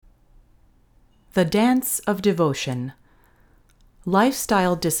The dance of devotion.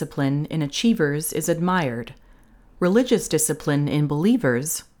 Lifestyle discipline in achievers is admired. Religious discipline in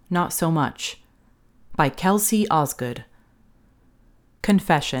believers, not so much. By Kelsey Osgood.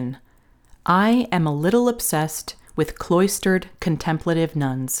 Confession. I am a little obsessed with cloistered contemplative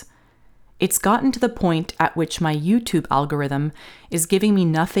nuns. It's gotten to the point at which my YouTube algorithm is giving me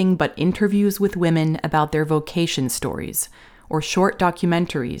nothing but interviews with women about their vocation stories, or short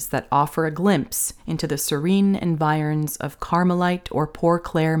documentaries that offer a glimpse into the serene environs of Carmelite or Poor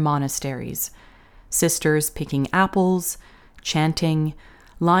Clare monasteries, sisters picking apples, chanting,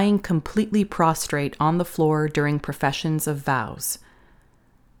 lying completely prostrate on the floor during professions of vows.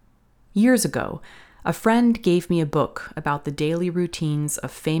 Years ago, a friend gave me a book about the daily routines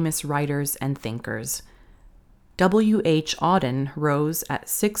of famous writers and thinkers. W.H. Auden rose at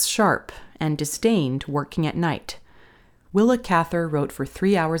 6 sharp and disdained working at night. Willa Cather wrote for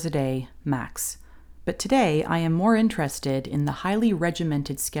 3 hours a day, max. But today I am more interested in the highly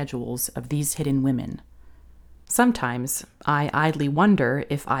regimented schedules of these hidden women. Sometimes I idly wonder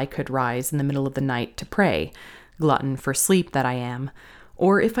if I could rise in the middle of the night to pray, glutton for sleep that I am,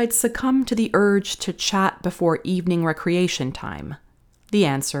 or if I'd succumb to the urge to chat before evening recreation time. The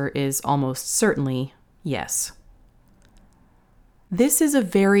answer is almost certainly yes. This is a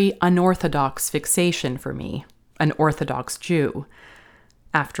very unorthodox fixation for me, an Orthodox Jew.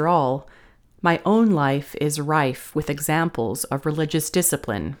 After all, my own life is rife with examples of religious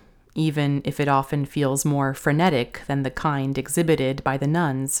discipline, even if it often feels more frenetic than the kind exhibited by the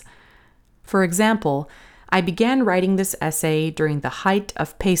nuns. For example, I began writing this essay during the height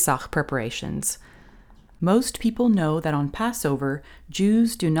of Pesach preparations. Most people know that on Passover,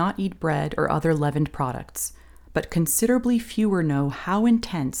 Jews do not eat bread or other leavened products, but considerably fewer know how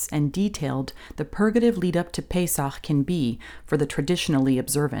intense and detailed the purgative lead-up to Pesach can be for the traditionally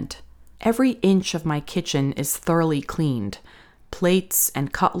observant. Every inch of my kitchen is thoroughly cleaned. Plates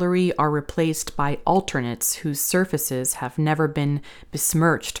and cutlery are replaced by alternates whose surfaces have never been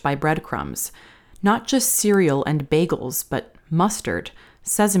besmirched by breadcrumbs. Not just cereal and bagels, but mustard,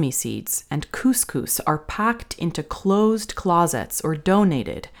 sesame seeds, and couscous are packed into closed closets or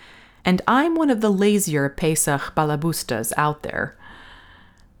donated, and I'm one of the lazier Pesach balabustas out there.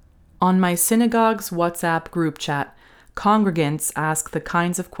 On my synagogue's WhatsApp group chat, congregants ask the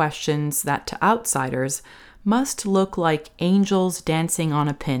kinds of questions that to outsiders must look like angels dancing on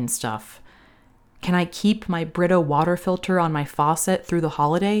a pin stuff. Can I keep my Brita water filter on my faucet through the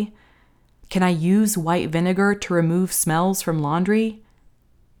holiday? Can I use white vinegar to remove smells from laundry?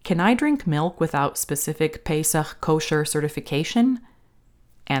 Can I drink milk without specific Pesach kosher certification?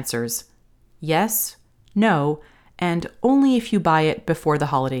 Answers: yes, no, and only if you buy it before the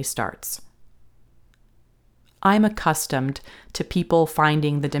holiday starts. I'm accustomed to people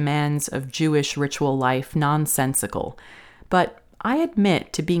finding the demands of Jewish ritual life nonsensical, but I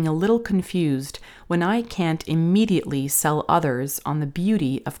admit to being a little confused when I can't immediately sell others on the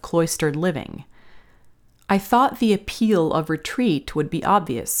beauty of cloistered living. I thought the appeal of retreat would be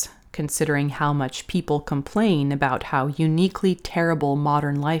obvious, considering how much people complain about how uniquely terrible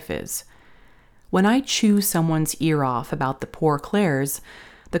modern life is. When I chew someone's ear off about the Poor Clares,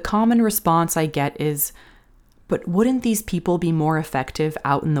 the common response I get is, "But wouldn't these people be more effective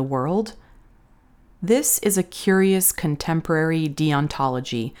out in the world?" This is a curious contemporary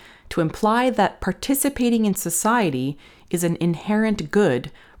deontology to imply that participating in society is an inherent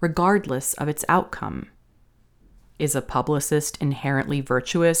good regardless of its outcome. Is a publicist inherently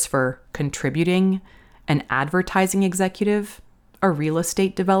virtuous for contributing? An advertising executive? A real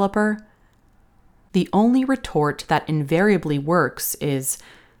estate developer? The only retort that invariably works is,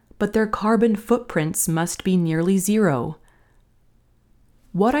 "But their carbon footprints must be nearly zero."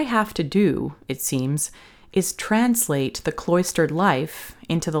 What I have to do, it seems, is translate the cloistered life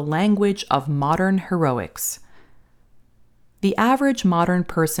into the language of modern heroics. The average modern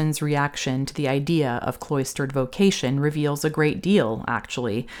person's reaction to the idea of cloistered vocation reveals a great deal,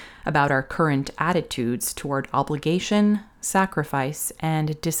 actually, about our current attitudes toward obligation, sacrifice,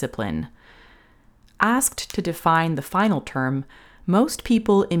 and discipline. Asked to define the final term, most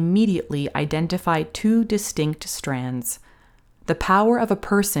people immediately identify 2 distinct strands: the power of a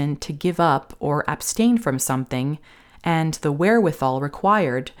person to give up or abstain from something, and the wherewithal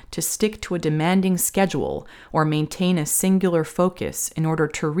required to stick to a demanding schedule or maintain a singular focus in order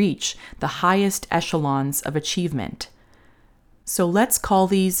to reach the highest echelons of achievement. So let's call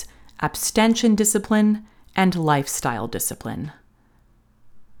these abstention discipline and lifestyle discipline.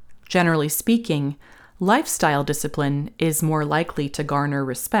 Generally speaking, lifestyle discipline is more likely to garner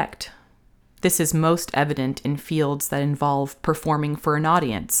respect. This is most evident in fields that involve performing for an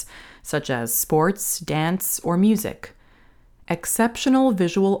audience, such as sports, dance, or music. Exceptional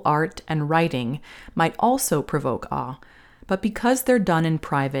visual art and writing might also provoke awe, but because they're done in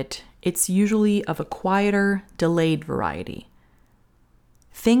private, it's usually of a quieter, delayed variety.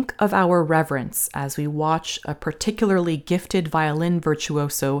 Think of our reverence as we watch a particularly gifted violin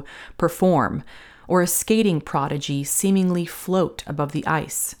virtuoso perform, or a skating prodigy seemingly float above the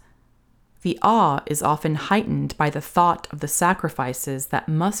ice. The awe is often heightened by the thought of the sacrifices that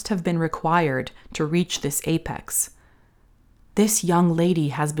must have been required to reach this apex. This young lady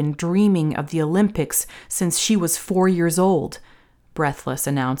has been dreaming of the Olympics since she was 4 years old, breathless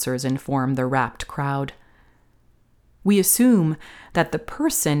announcers inform the rapt crowd. We assume that the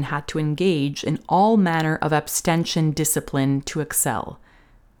person had to engage in all manner of abstention discipline to excel.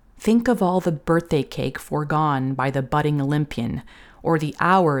 Think of all the birthday cake foregone by the budding Olympian, or the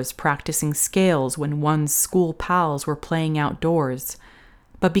hours practicing scales when one's school pals were playing outdoors.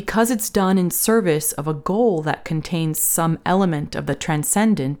 But because it's done in service of a goal that contains some element of the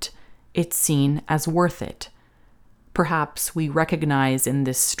transcendent, it's seen as worth it. Perhaps we recognize in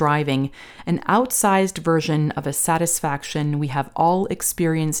this striving an outsized version of a satisfaction we have all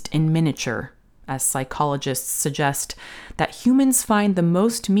experienced in miniature, as psychologists suggest that humans find the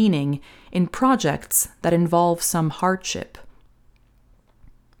most meaning in projects that involve some hardship.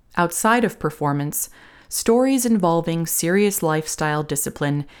 Outside of performance, stories involving serious lifestyle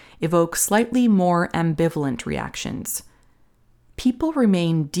discipline evoke slightly more ambivalent reactions. People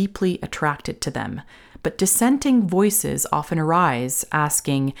remain deeply attracted to them, but dissenting voices often arise,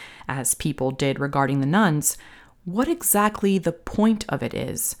 asking, as people did regarding the nuns, what exactly the point of it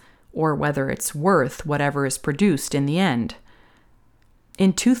is, or whether it's worth whatever is produced in the end.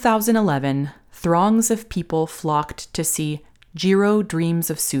 In 2011, throngs of people flocked to see Jiro Dreams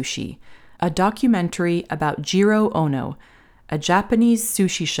of Sushi, a documentary about Jiro Ono, a Japanese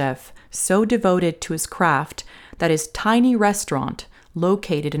sushi chef so devoted to his craft that his tiny restaurant,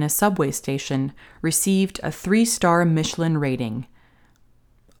 located in a subway station, received a 3-star Michelin rating.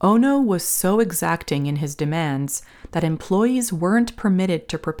 Ono was so exacting in his demands that employees weren't permitted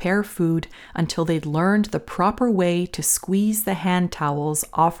to prepare food until they'd learned the proper way to squeeze the hand towels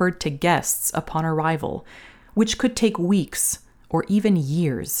offered to guests upon arrival, which could take weeks or even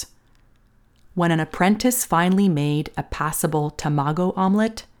years. When an apprentice finally made a passable tamago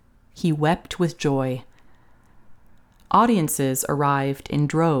omelet, he wept with joy. Audiences arrived in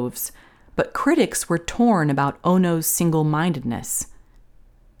droves, but critics were torn about Ono's single-mindedness.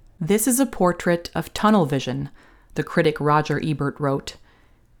 This is a portrait of tunnel vision, the critic Roger Ebert wrote.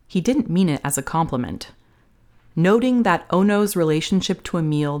 He didn't mean it as a compliment. Noting that Ono's relationship to a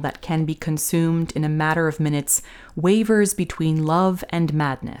meal that can be consumed in a matter of minutes wavers between love and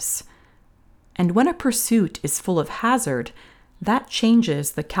madness. And when a pursuit is full of hazard, that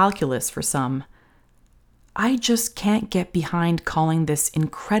changes the calculus for some. I just can't get behind calling this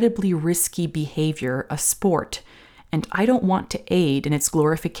incredibly risky behavior a sport, and I don't want to aid in its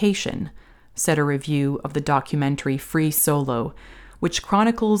glorification, said a review of the documentary Free Solo, which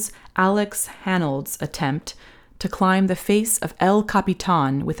chronicles Alex Hanold's attempt to climb the face of El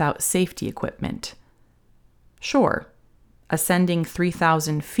Capitan without safety equipment. Sure, ascending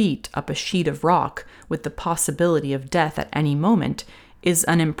 3,000 feet up a sheet of rock with the possibility of death at any moment is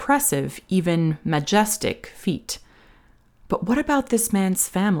an impressive, even majestic feat. But what about this man's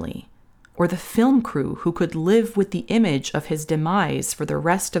family, or the film crew who could live with the image of his demise for the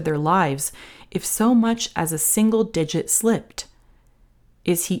rest of their lives if so much as a single digit slipped?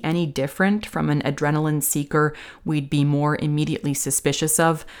 Is he any different from an adrenaline seeker we'd be more immediately suspicious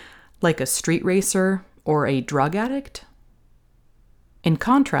of, like a street racer or a drug addict? In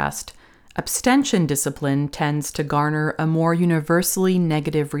contrast, abstention discipline tends to garner a more universally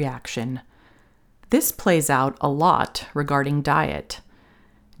negative reaction. This plays out a lot regarding diet.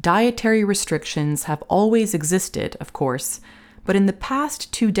 Dietary restrictions have always existed, of course, but in the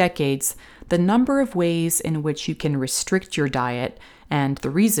past 2 decades, the number of ways in which you can restrict your diet and the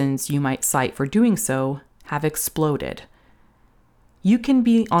reasons you might cite for doing so have exploded. You can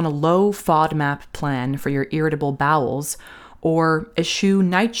be on a low FODMAP plan for your irritable bowels, or eschew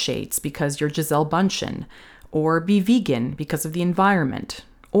nightshades because you're Gisele Bündchen, or be vegan because of the environment,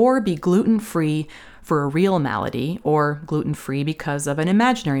 or be gluten-free for a real malady, or gluten-free because of an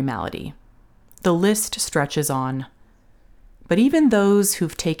imaginary malady. The list stretches on. But even those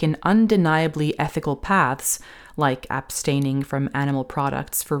who've taken undeniably ethical paths, like abstaining from animal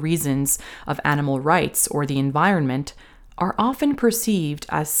products for reasons of animal rights or the environment, are often perceived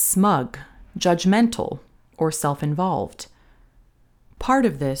as smug, judgmental, or self-involved. Part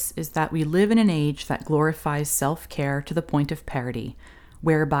of this is that we live in an age that glorifies self-care to the point of parody,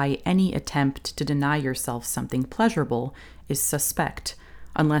 whereby any attempt to deny yourself something pleasurable is suspect,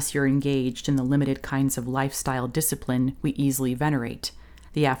 unless you're engaged in the limited kinds of lifestyle discipline we easily venerate,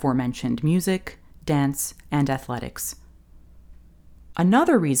 the aforementioned music, dance, and athletics.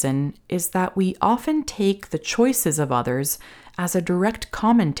 Another reason is that we often take the choices of others as a direct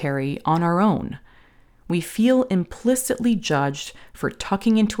commentary on our own. We feel implicitly judged for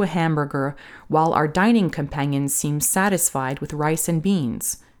tucking into a hamburger while our dining companions seem satisfied with rice and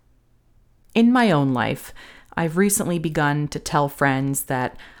beans. In my own life, I've recently begun to tell friends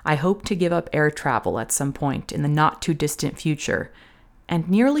that I hope to give up air travel at some point in the not-too-distant future, and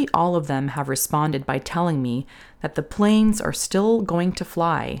nearly all of them have responded by telling me that the planes are still going to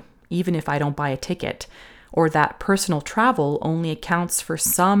fly, even if I don't buy a ticket, or that personal travel only accounts for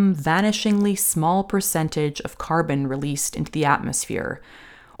some vanishingly small percentage of carbon released into the atmosphere,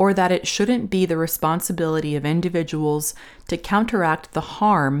 or that it shouldn't be the responsibility of individuals to counteract the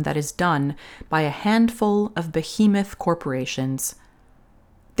harm that is done by a handful of behemoth corporations.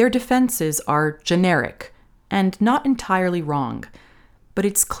 Their defenses are generic and not entirely wrong, but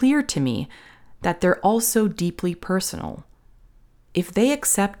it's clear to me that they're also deeply personal. If they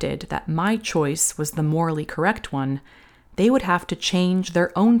accepted that my choice was the morally correct one, they would have to change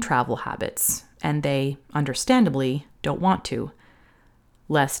their own travel habits, and they, understandably, don't want to.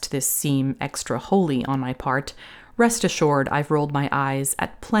 Lest this seem extra holy on my part, rest assured I've rolled my eyes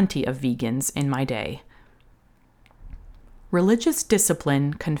at plenty of vegans in my day. Religious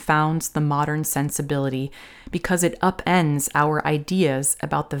discipline confounds the modern sensibility because it upends our ideas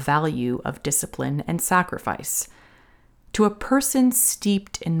about the value of discipline and sacrifice. To a person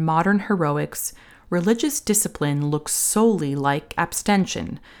steeped in modern heroics, religious discipline looks solely like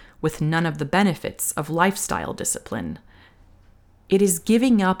abstention, with none of the benefits of lifestyle discipline. It is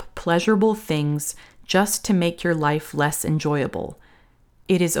giving up pleasurable things just to make your life less enjoyable.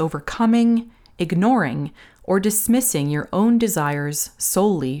 It is overcoming, ignoring, or dismissing your own desires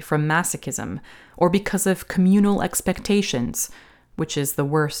solely from masochism or because of communal expectations, which is the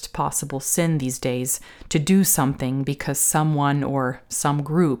worst possible sin these days, to do something because someone or some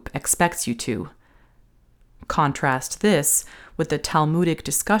group expects you to. Contrast this with the Talmudic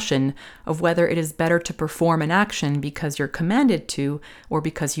discussion of whether it is better to perform an action because you're commanded to or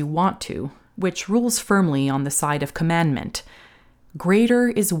because you want to, which rules firmly on the side of commandment. Greater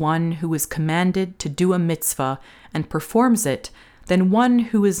is one who is commanded to do a mitzvah and performs it than one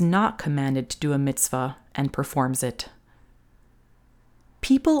who is not commanded to do a mitzvah and performs it.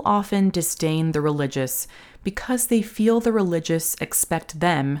 People often disdain the religious because they feel the religious expect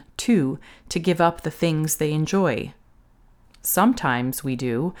them, too, to give up the things they enjoy. Sometimes we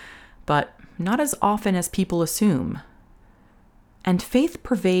do, but not as often as people assume. And faith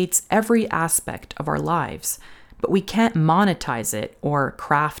pervades every aspect of our lives, but we can't monetize it or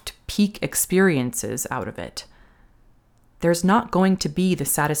craft peak experiences out of it. There's not going to be the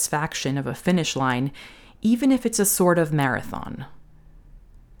satisfaction of a finish line, even if it's a sort of marathon.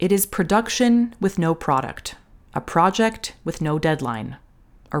 It is production with no product, a project with no deadline,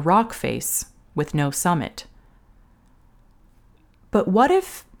 a rock face with no summit. But what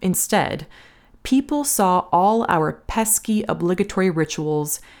if, instead, people saw all our pesky obligatory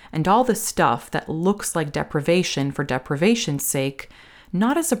rituals and all the stuff that looks like deprivation for deprivation's sake,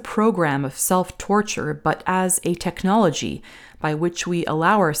 not as a program of self-torture, but as a technology by which we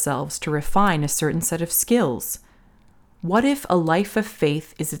allow ourselves to refine a certain set of skills? What if a life of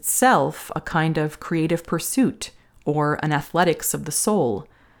faith is itself a kind of creative pursuit or an athletics of the soul?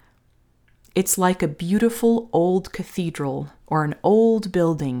 It's like a beautiful old cathedral or an old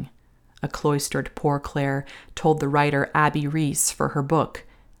building, a cloistered Poor Clare told the writer Abby Reese for her book,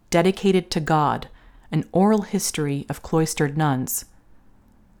 Dedicated to God, an oral history of cloistered nuns.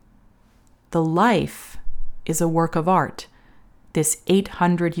 The life is a work of art, this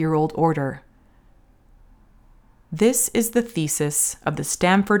 800-year-old order. This is the thesis of the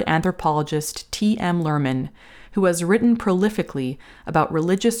Stanford anthropologist T.M. Lerman, who has written prolifically about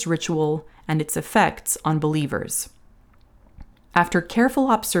religious ritual and its effects on believers. After careful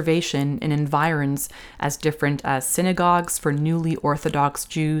observation in environs as different as synagogues for newly Orthodox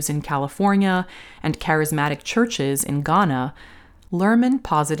Jews in California and charismatic churches in Ghana, Lerman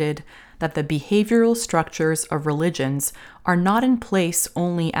posited that the behavioral structures of religions are not in place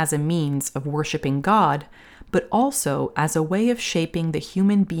only as a means of worshiping God, but also as a way of shaping the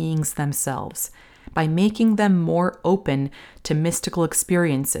human beings themselves, by making them more open to mystical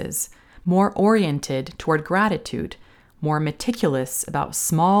experiences, more oriented toward gratitude, more meticulous about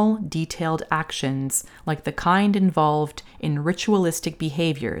small, detailed actions like the kind involved in ritualistic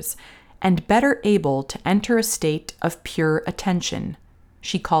behaviors, and better able to enter a state of pure attention.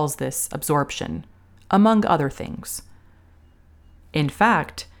 She calls this absorption, among other things. In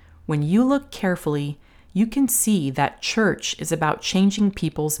fact, when you look carefully, you can see that church is about changing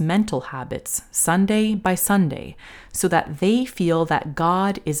people's mental habits Sunday by Sunday so that they feel that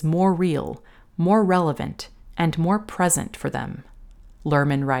God is more real, more relevant, and more present for them.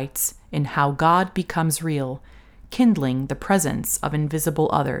 Lerman writes in How God Becomes Real, Kindling the Presence of Invisible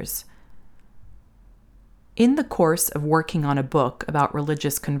Others. In the course of working on a book about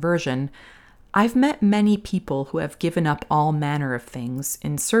religious conversion, I've met many people who have given up all manner of things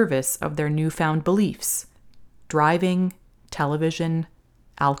in service of their newfound beliefs: driving, television,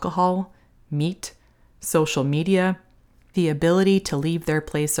 alcohol, meat, social media, the ability to leave their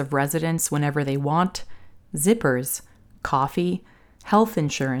place of residence whenever they want, zippers, coffee, health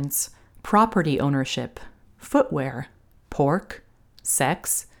insurance, property ownership, footwear, pork,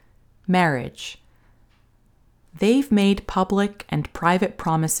 sex, marriage. They've made public and private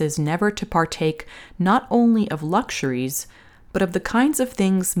promises never to partake not only of luxuries, but of the kinds of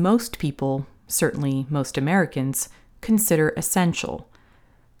things most people, certainly most Americans, consider essential.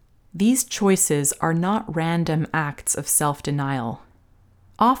 These choices are not random acts of self-denial.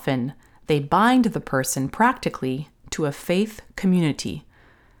 Often, they bind the person practically to a faith community.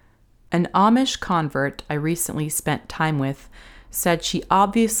 An Amish convert I recently spent time with said she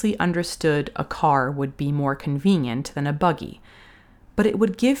obviously understood a car would be more convenient than a buggy, but it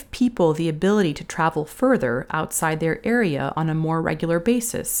would give people the ability to travel further outside their area on a more regular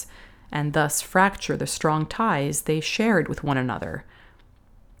basis, and thus fracture the strong ties they shared with one another.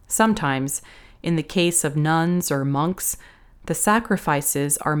 Sometimes, in the case of nuns or monks, the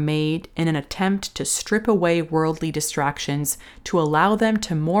sacrifices are made in an attempt to strip away worldly distractions to allow them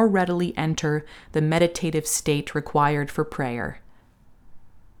to more readily enter the meditative state required for prayer.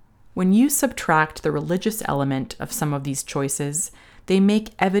 When you subtract the religious element of some of these choices, they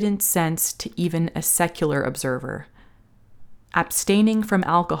make evident sense to even a secular observer. Abstaining from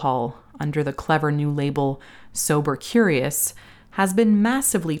alcohol, under the clever new label sober curious, has been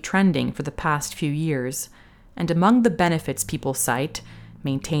massively trending for the past few years, and among the benefits people cite,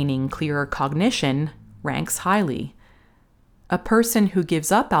 maintaining clearer cognition ranks highly. A person who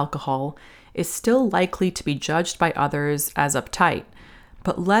gives up alcohol is still likely to be judged by others as uptight,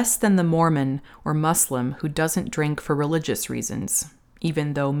 but less than the Mormon or Muslim who doesn't drink for religious reasons,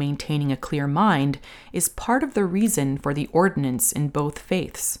 even though maintaining a clear mind is part of the reason for the ordinance in both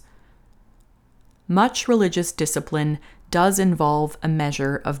faiths. Much religious discipline does involve a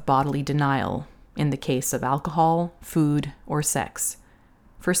measure of bodily denial, in the case of alcohol, food, or sex.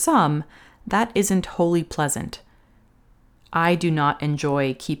 For some, that isn't wholly pleasant. I do not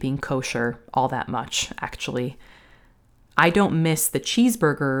enjoy keeping kosher all that much, actually. I don't miss the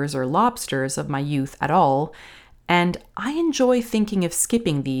cheeseburgers or lobsters of my youth at all, and I enjoy thinking of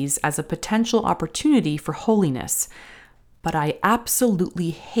skipping these as a potential opportunity for holiness, but I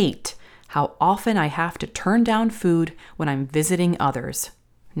absolutely hate how often I have to turn down food when I'm visiting others.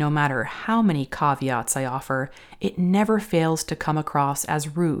 No matter how many caveats I offer, it never fails to come across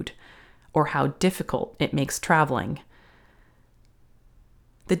as rude, or how difficult it makes traveling.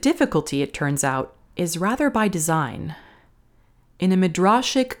 The difficulty, it turns out, is rather by design. In a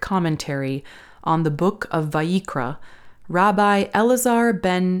midrashic commentary on the book of Vayikra, Rabbi Elazar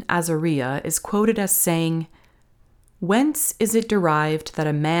ben Azariah is quoted as saying, "Whence is it derived that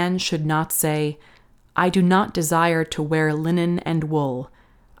a man should not say, 'I do not desire to wear linen and wool.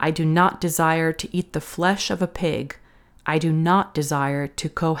 I do not desire to eat the flesh of a pig. I do not desire to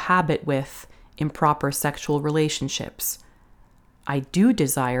cohabit with improper sexual relationships. I do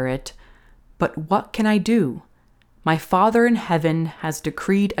desire it, but what can I do? My Father in heaven has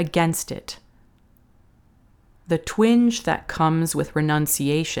decreed against it.'" The twinge that comes with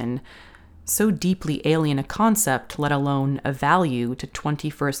renunciation, so deeply alien a concept, let alone a value to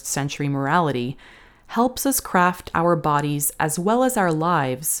 21st century morality, helps us craft our bodies as well as our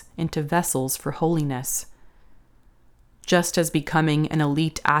lives into vessels for holiness. Just as becoming an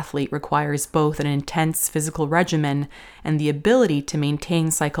elite athlete requires both an intense physical regimen and the ability to maintain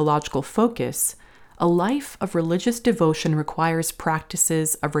psychological focus, a life of religious devotion requires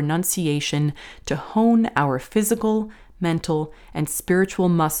practices of renunciation to hone our physical, mental, and spiritual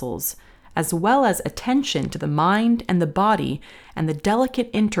muscles, as well as attention to the mind and the body and the delicate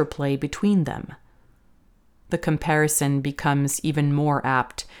interplay between them. The comparison becomes even more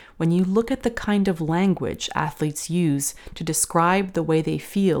apt when you look at the kind of language athletes use to describe the way they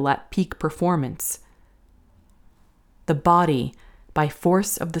feel at peak performance. The body, by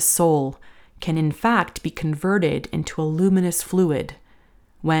force of the soul, can in fact be converted into a luminous fluid,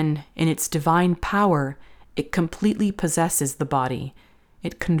 when, in its divine power, it completely possesses the body,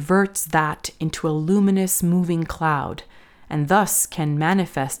 It converts that into a luminous moving cloud, and thus can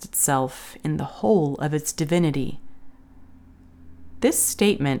manifest itself in the whole of its divinity. This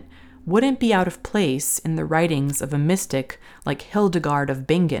statement wouldn't be out of place in the writings of a mystic like Hildegard of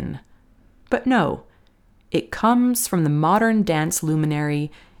Bingen. But no, it comes from the modern dance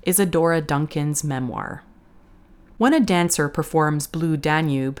luminary Isadora Duncan's memoir. When a dancer performs Blue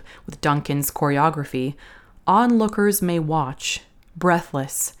Danube with Duncan's choreography, onlookers may watch,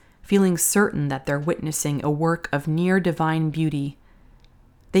 breathless, feeling certain that they're witnessing a work of near divine beauty.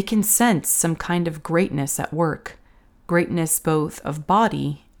 They can sense some kind of greatness at work, greatness both of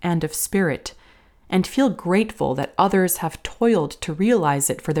body and of spirit, and feel grateful that others have toiled to realize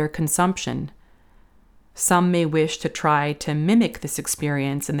it for their consumption. Some may wish to try to mimic this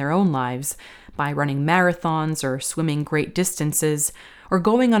experience in their own lives by running marathons or swimming great distances or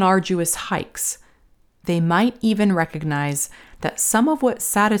going on arduous hikes. They might even recognize that some of what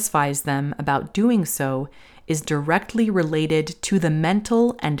satisfies them about doing so is directly related to the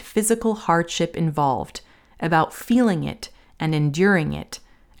mental and physical hardship involved, about feeling it and enduring it,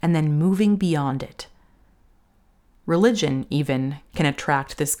 and then moving beyond it. Religion, even, can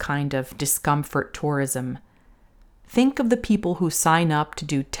attract this kind of discomfort tourism. Think of the people who sign up to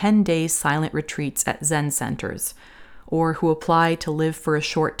do 10-day silent retreats at Zen centers, or who apply to live for a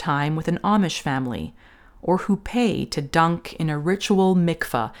short time with an Amish family, or who pay to dunk in a ritual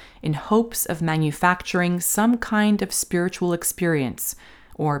mikveh in hopes of manufacturing some kind of spiritual experience,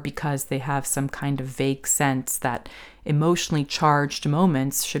 or because they have some kind of vague sense that emotionally charged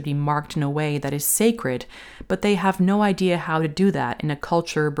moments should be marked in a way that is sacred, but they have no idea how to do that in a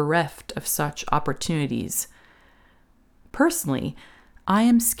culture bereft of such opportunities. Personally, I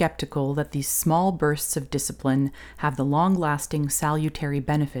am skeptical that these small bursts of discipline have the long-lasting salutary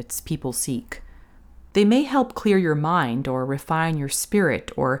benefits people seek. They may help clear your mind or refine your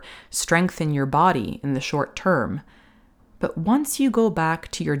spirit or strengthen your body in the short term. But once you go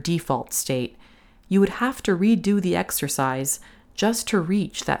back to your default state, you would have to redo the exercise just to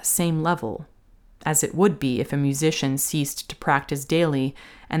reach that same level, as it would be if a musician ceased to practice daily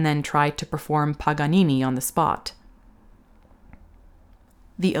and then tried to perform Paganini on the spot.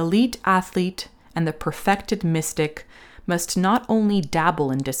 The elite athlete and the perfected mystic must not only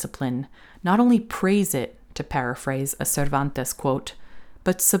dabble in discipline, not only praise it, to paraphrase a Cervantes quote,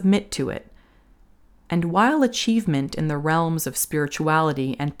 but submit to it. And while achievement in the realms of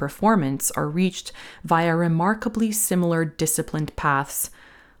spirituality and performance are reached via remarkably similar disciplined paths,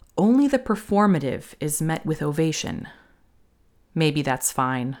 only the performative is met with ovation. Maybe that's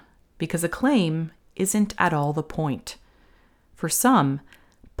fine, because acclaim isn't at all the point. For some,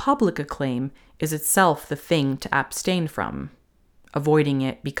 public acclaim is itself the thing to abstain from. Avoiding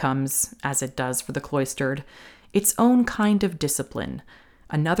it becomes, as it does for the cloistered, its own kind of discipline,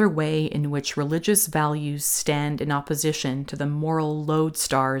 another way in which religious values stand in opposition to the moral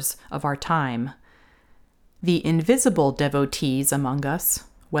lodestars of our time. The invisible devotees among us,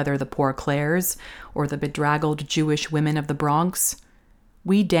 whether the poor Clares or the bedraggled Jewish women of the Bronx,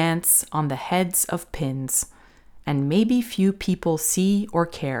 we dance on the heads of pins, and maybe few people see or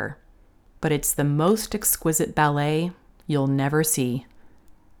care, but it's the most exquisite ballet you'll never see.